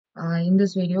In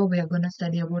this video, we are going to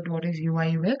study about what is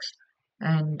UI UX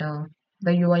and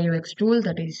the UI UX tool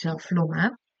that is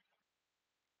FlowMapp.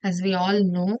 As we all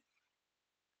know,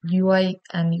 UI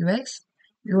and UX.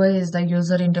 UI is the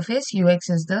user interface, UX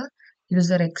is the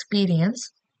user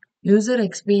experience. User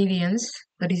experience,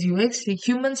 that is UX, the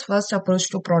human's first approach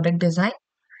to product design,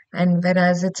 and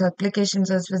whereas its applications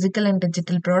as physical and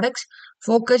digital products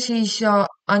focus is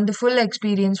on the full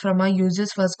experience from a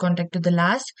user's first contact to the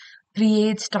last,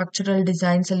 create structural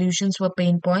design solutions for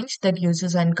pain points that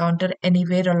users encounter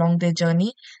anywhere along their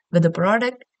journey with the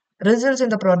product, results in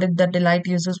the product that delight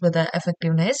users with the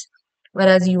effectiveness.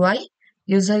 Whereas UI,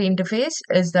 user interface,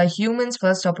 is the human's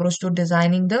first approach to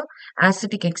designing the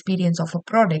aesthetic experience of a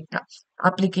product.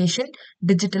 Application,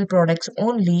 digital products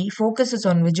only, focuses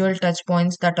on visual touch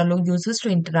points that allow users to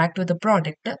interact with the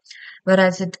product,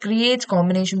 whereas it creates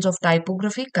combinations of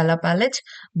typography, color palettes,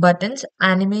 buttons,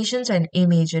 animations, and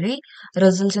imagery,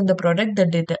 results in the product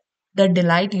that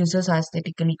delight users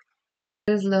aesthetically.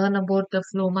 Let's learn about the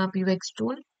FlowMap UX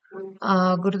tool.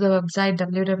 Go to the website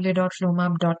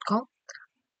www.flowmap.com.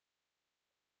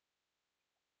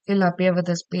 You'll appear with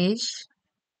this page.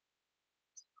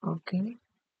 Okay.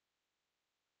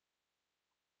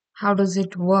 How does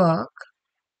it work?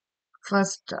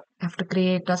 First, have to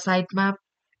create a sitemap,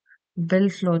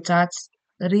 build flowcharts,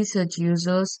 research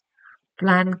users,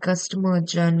 plan customer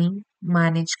journey,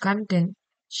 manage content,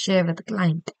 share with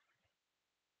client.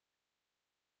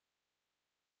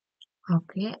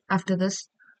 Okay, after this,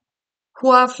 who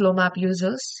are FlowMap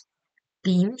users?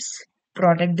 Teams,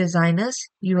 product designers,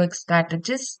 UX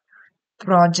strategists,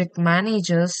 project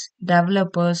managers,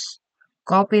 developers,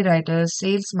 copywriters,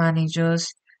 sales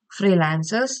managers,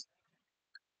 freelancers.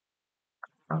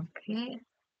 Okay,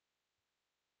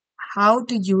 how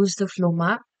to use the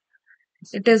FlowMap?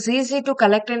 It is easy to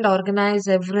collect and organize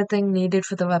everything needed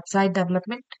for the website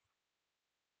development.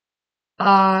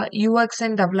 UX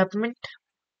and development,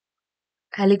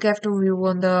 helicopter view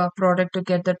on the product to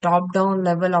get the top-down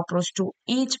level approach to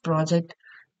each project,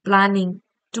 planning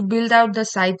to build out the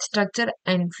site structure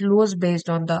and flows based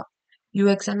on the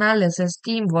UX analysis,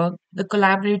 teamwork, the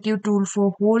collaborative tool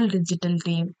for whole digital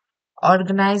team,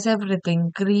 organize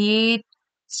everything, create,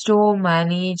 store,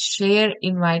 manage, share,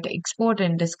 invite, export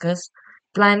and discuss,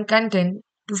 plan content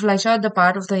to flesh out the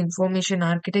part of the information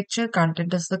architecture.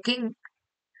 Content is the king.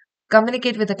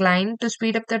 Communicate with the client to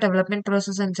speed up the development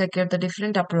process and secure the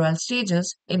different approval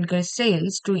stages, increase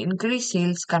sales to increase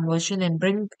sales conversion and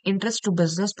bring interest to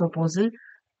business proposal,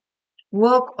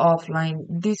 work offline,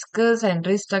 discuss and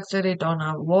restructure it on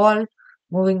our wall,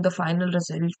 moving the final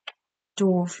result to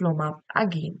FlowMap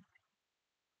again.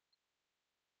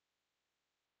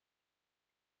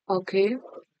 Okay,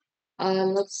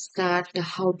 let's start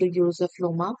how to use a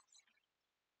FlowMap.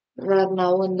 We're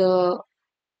now in the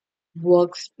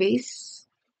workspace.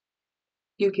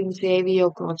 You can save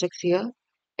your projects here.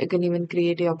 You can even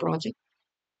create your project.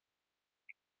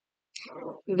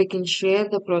 We can share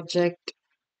the project,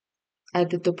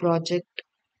 edit the project,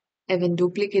 even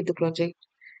duplicate the project,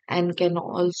 and can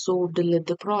also delete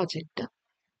the project.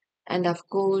 And of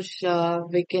course,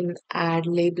 we can add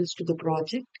labels to the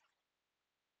project.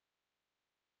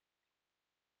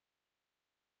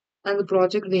 And the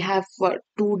project we have for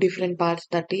two different parts,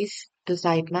 that is the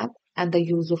sitemap and the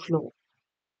user flow.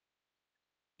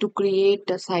 To create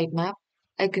a sitemap,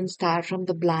 I can start from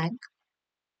the blank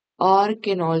or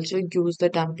can also use the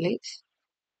templates.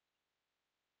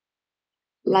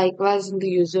 Likewise, in the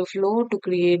user flow, to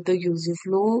create the user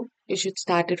flow, you should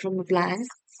start it from the blank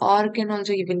or can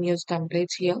also even use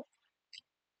templates here.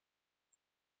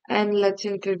 And let's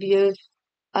introduce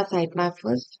a sitemap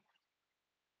first.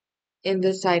 In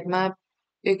this sitemap,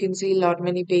 you can see a lot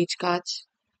many page cards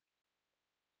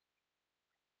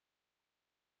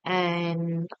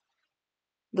and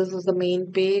this is the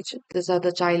main page. These are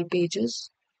the child pages.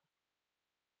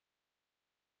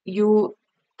 You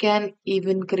can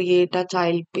even create a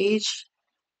child page,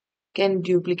 can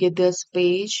duplicate this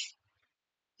page,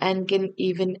 and can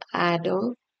even add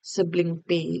a sibling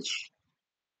page.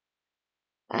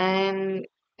 And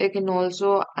you can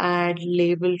also add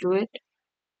label to it,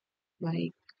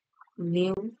 like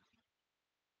new.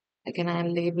 I can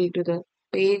add label to the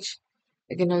page.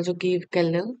 I can also give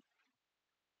color.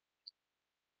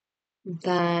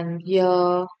 Then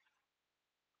here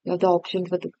you have the option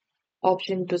for the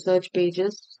option to search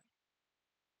pages.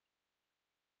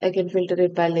 I can filter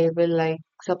it by label, like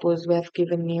suppose we have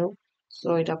given new,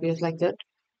 so it appears like that.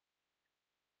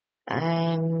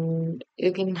 And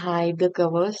you can hide the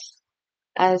covers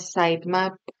as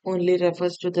sitemap only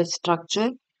refers to the structure.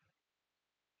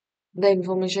 The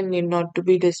information need not to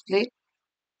be displayed.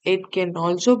 It can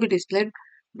also be displayed,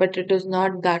 but it is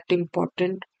not that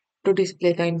important to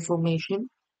display the information.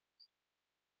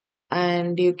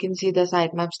 And you can see the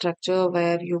sitemap structure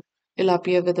where you'll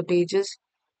appear with the pages,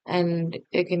 and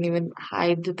you can even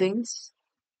hide the things.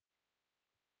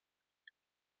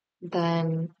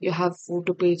 Then you have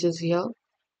photo pages here,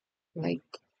 like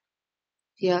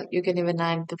here you can even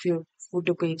add the few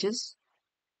photo pages.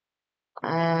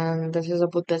 And this is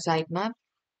about the sitemap.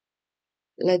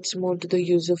 Let's move to the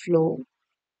user flow.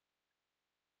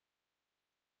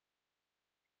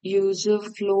 User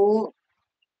flow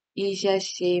is the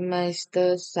same as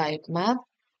the sitemap,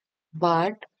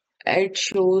 but it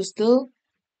shows the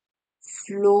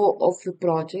flow of the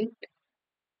project.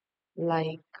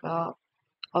 Like,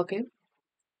 okay,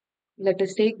 let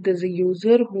us take there's a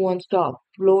user who wants to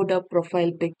upload a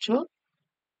profile picture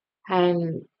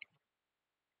and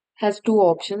has two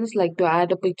options, like to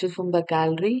add a picture from the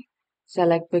gallery,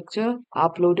 select picture,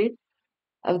 upload it.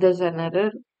 If there's an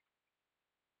error,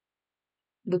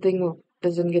 the thing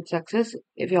doesn't get success.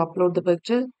 If you upload the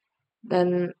picture,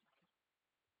 then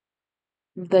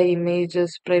the image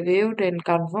is previewed and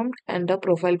confirmed and the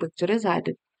profile picture is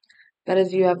added.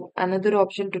 Whereas you have another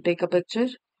option to take a picture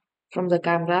from the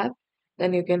camera app,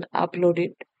 then you can upload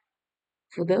it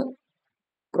for the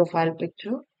profile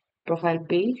picture, profile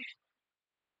page.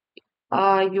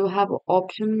 You have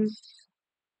options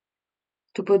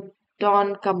to put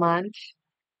on commands,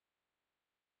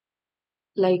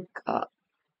 like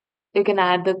you can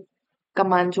add the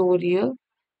commands over here.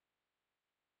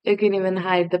 You can even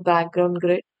hide the background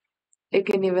grid. You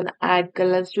can even add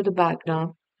colors to the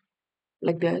background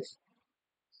like this.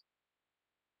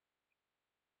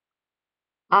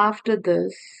 After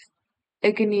this,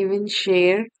 you can even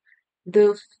share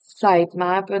the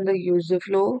sitemap and the user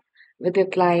flow with your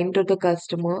client or the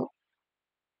customer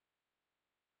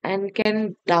and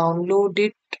can download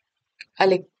it,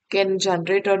 like can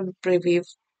generate or preview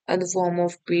in the form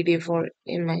of PDF or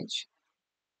image.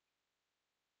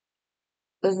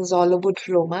 This is all about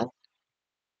FlowMap.